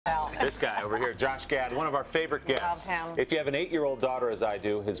This guy over here, Josh Gad, one of our favorite guests. Love him. If you have an 8-year-old daughter, as I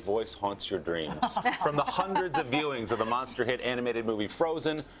do, his voice haunts your dreams. From the hundreds of viewings of the monster hit animated movie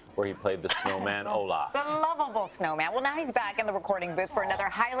Frozen, where he played the snowman Olaf. The lovable snowman. Well, now he's back in the recording booth for another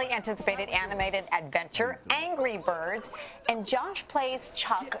highly anticipated animated adventure, Angry Birds. And Josh plays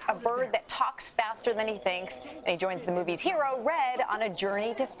Chuck, a bird that talks faster than he thinks. And he joins the movie's hero, Red, on a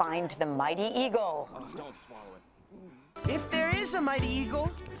journey to find the mighty eagle. Don't swallow it. If there is a mighty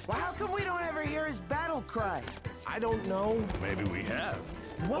eagle, well, how come we don't ever hear his battle cry? I don't know. Maybe we have.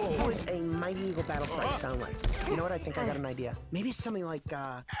 What would a mighty eagle battle cry sound like? You know what? I think I got an idea. Maybe something like,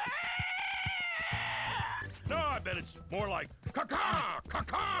 No, I bet it's more like caw-caw,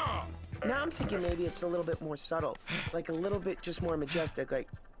 caw-caw. Now I'm thinking maybe it's a little bit more subtle, like a little bit just more majestic, like.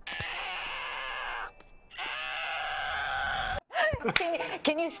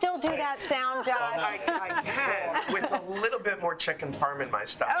 Can you still do that sound, Josh? I can, with a little bit more chicken parm in my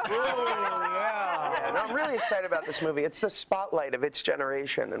stuff. Okay. Yeah, and I'm really excited about this movie. It's the spotlight of its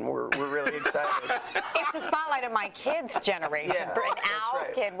generation, and we're really excited. It's the spotlight of my kids' generation. Yeah, For an that's Owl's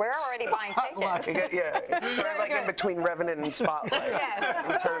right. kid, we're already buying tickets. Yeah, it's sort of like in between Revenant and Spotlight.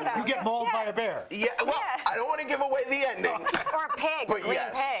 Yes. You get mauled by a bear. Yeah, well, I don't want to give away the ending. Or a pig, But green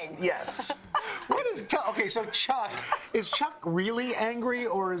yes, pig. yes. What is Chuck? Okay, so Chuck, is Chuck really angry,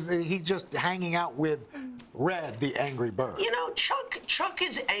 or is he just hanging out with Red, the angry bird? You know, Chuck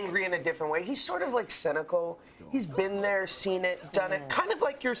is angry in a different way. He's sort of like cynical. He's been there, seen it, done it, kind of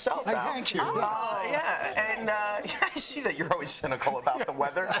like yourself, Hey, Al. thank you. Yeah, and I see that you're always cynical about the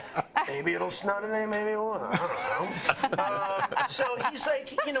weather. Maybe it'll snow today, maybe it won't. I don't know. So he's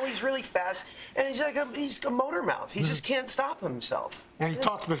like, you know, he's really fast, and he's a motor mouth. He just can't stop himself. And he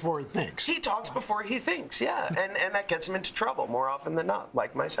talks before he thinks. He talks before he thinks, yeah, and that gets him into trouble more often than not,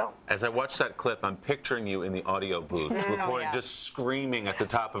 like myself. As I watch that clip, I'm picturing you in the audio booth before just screaming at the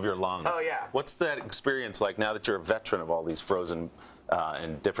top of your lungs. Oh, yeah. What's that experience like now that you're a veteran of all these Frozen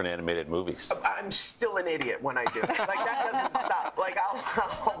and different animated movies? I'm still an idiot when I do it. Like, that doesn't stop. Like,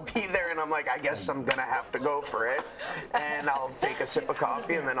 I'll be there and I'm like, I guess I'm gonna have to go for it. And I'll take a sip of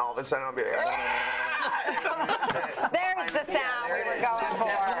coffee and then all of a sudden I'll be like, There's the sound we were going for.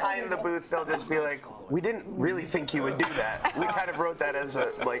 Behind the booth, they'll just be like, we didn't really think you would do that. We kind of wrote that as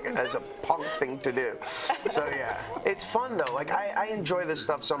a punk thing to do. So yeah, it's fun though. Like, I enjoy this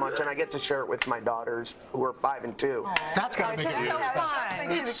stuff so much, and I get to share it with my daughters who are 5 and 2. That's gotta make it so real.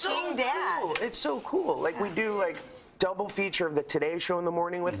 fun. It's so cool. It's so cool. Like, we do like double feature of the Today Show in the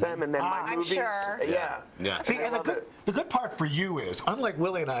morning with them, and then my I'm movies. sure. Yeah. See, and the good part for you is, unlike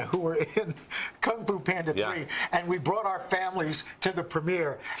Willie and I, who were in Kung Fu Panda 3, and we brought our families to the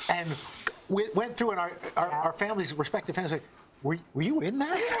premiere, and we went through, and our families, respective families, like, were you in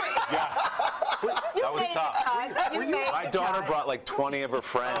that? Yeah. That was tough. My daughter brought like 20 of her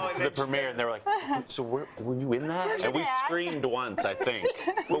friends to the premiere, and they were like, so were you in that? And we screamed once, I think.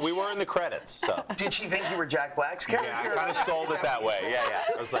 But we were in the credits, so. Did she think you were Jack Black's character? Yeah, I kind of sold it that way. Yeah.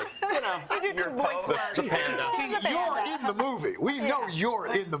 I was like, you know, You're Poe. the panda. See, you're in the movie. We know you're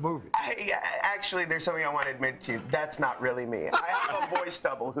in the movie. Actually, there's something I want to admit to you. That's not really me. I have a voice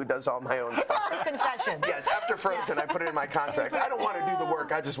double who does all my own stuff. Confession. Yes, after Frozen, I put it in my contract. I don't want to do the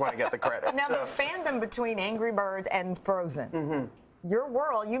work. I just want to get the credit. Now, the fandom between Angry Birds and Frozen. Your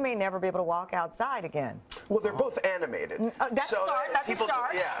world, you may never be able to walk outside again. Well, they're both animated. That's a start. That's a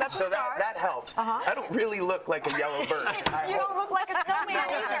start. Yeah, That's so a start. that helps. I don't really look like a yellow bird. You don't look like a snowman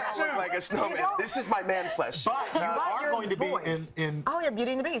I look like a snowman. This is my man flesh. But you are going to be in Oh, yeah,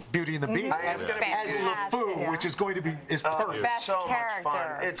 Beauty and the Beast. Beauty and the Beast I am going to be as LeFou, which is going to be perfect. Best so character. much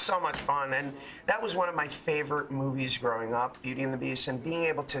fun. It's so much fun, and that was one of my favorite movies growing up, Beauty and the Beast, and being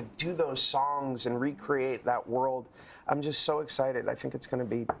able to do those songs and recreate that world. I'm just so excited. I think it's going to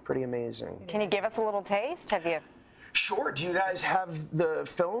be pretty amazing. Can you give us a little taste? Have you? Sure. Do you guys have the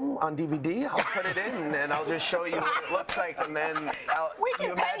film on DVD? I'll put it in, and I'll just show you what it looks like, and then We can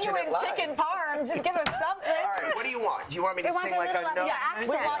pay imagine you it in live. chicken parm. Just give us something. All right. What do you want? Do you want me to We want sing the like a little, note? yeah,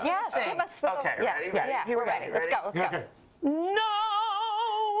 accent. Yes, sing. give us a little. Okay, Yeah, ready? yeah, Ready? we're ready. Let's go. Let's go. Okay. No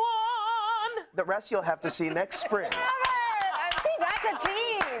one. The rest you'll have to see next spring. See, that's a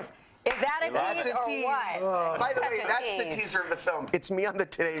tease. Is that a Lots tease of or tease. what? By the way, That's a that's the tease. teaser of the film. It's me on the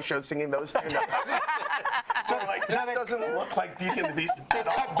Today Show singing those 2 notes. So, like, this doesn't look like Beauty and the Beast at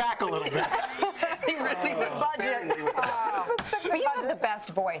all. Cut back a little bit. He really was. Budget. But you have the best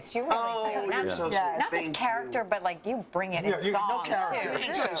voice. You really do. Not, you're so not sweet. just character, but like you bring it in Yeah, song no character. too.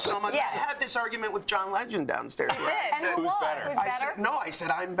 Thank you so much. Yes. I had this argument with John Legend downstairs. You where I did. said- Who's better? Who's I better? said, no, I said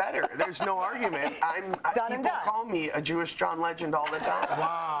I'm better. There's no argument. Done and People done. call me a Jewish John Legend all the time.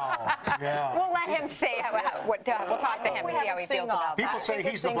 Wow. Yeah. We'll let him say what. We'll talk to him and see how he feels about People that. say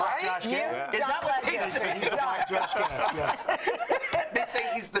he's the black Josh Gad. Is that what they They say say? he's the black Josh Gad. Yes. They say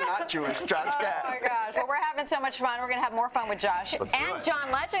he's the not Jewish Josh Oh Gad. my gosh! Well, we're having so much fun. We're gonna have more fun with Josh Let's do and it.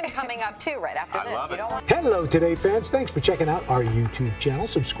 John Legend coming up too right after I this. love You it. don't want Hello, Today fans. Thanks for checking out our YouTube channel.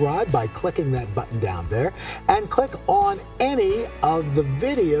 Subscribe by clicking that button down there and click on any of the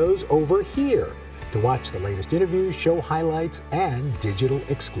videos over here to watch the latest interviews, show highlights, and digital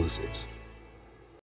exclusives.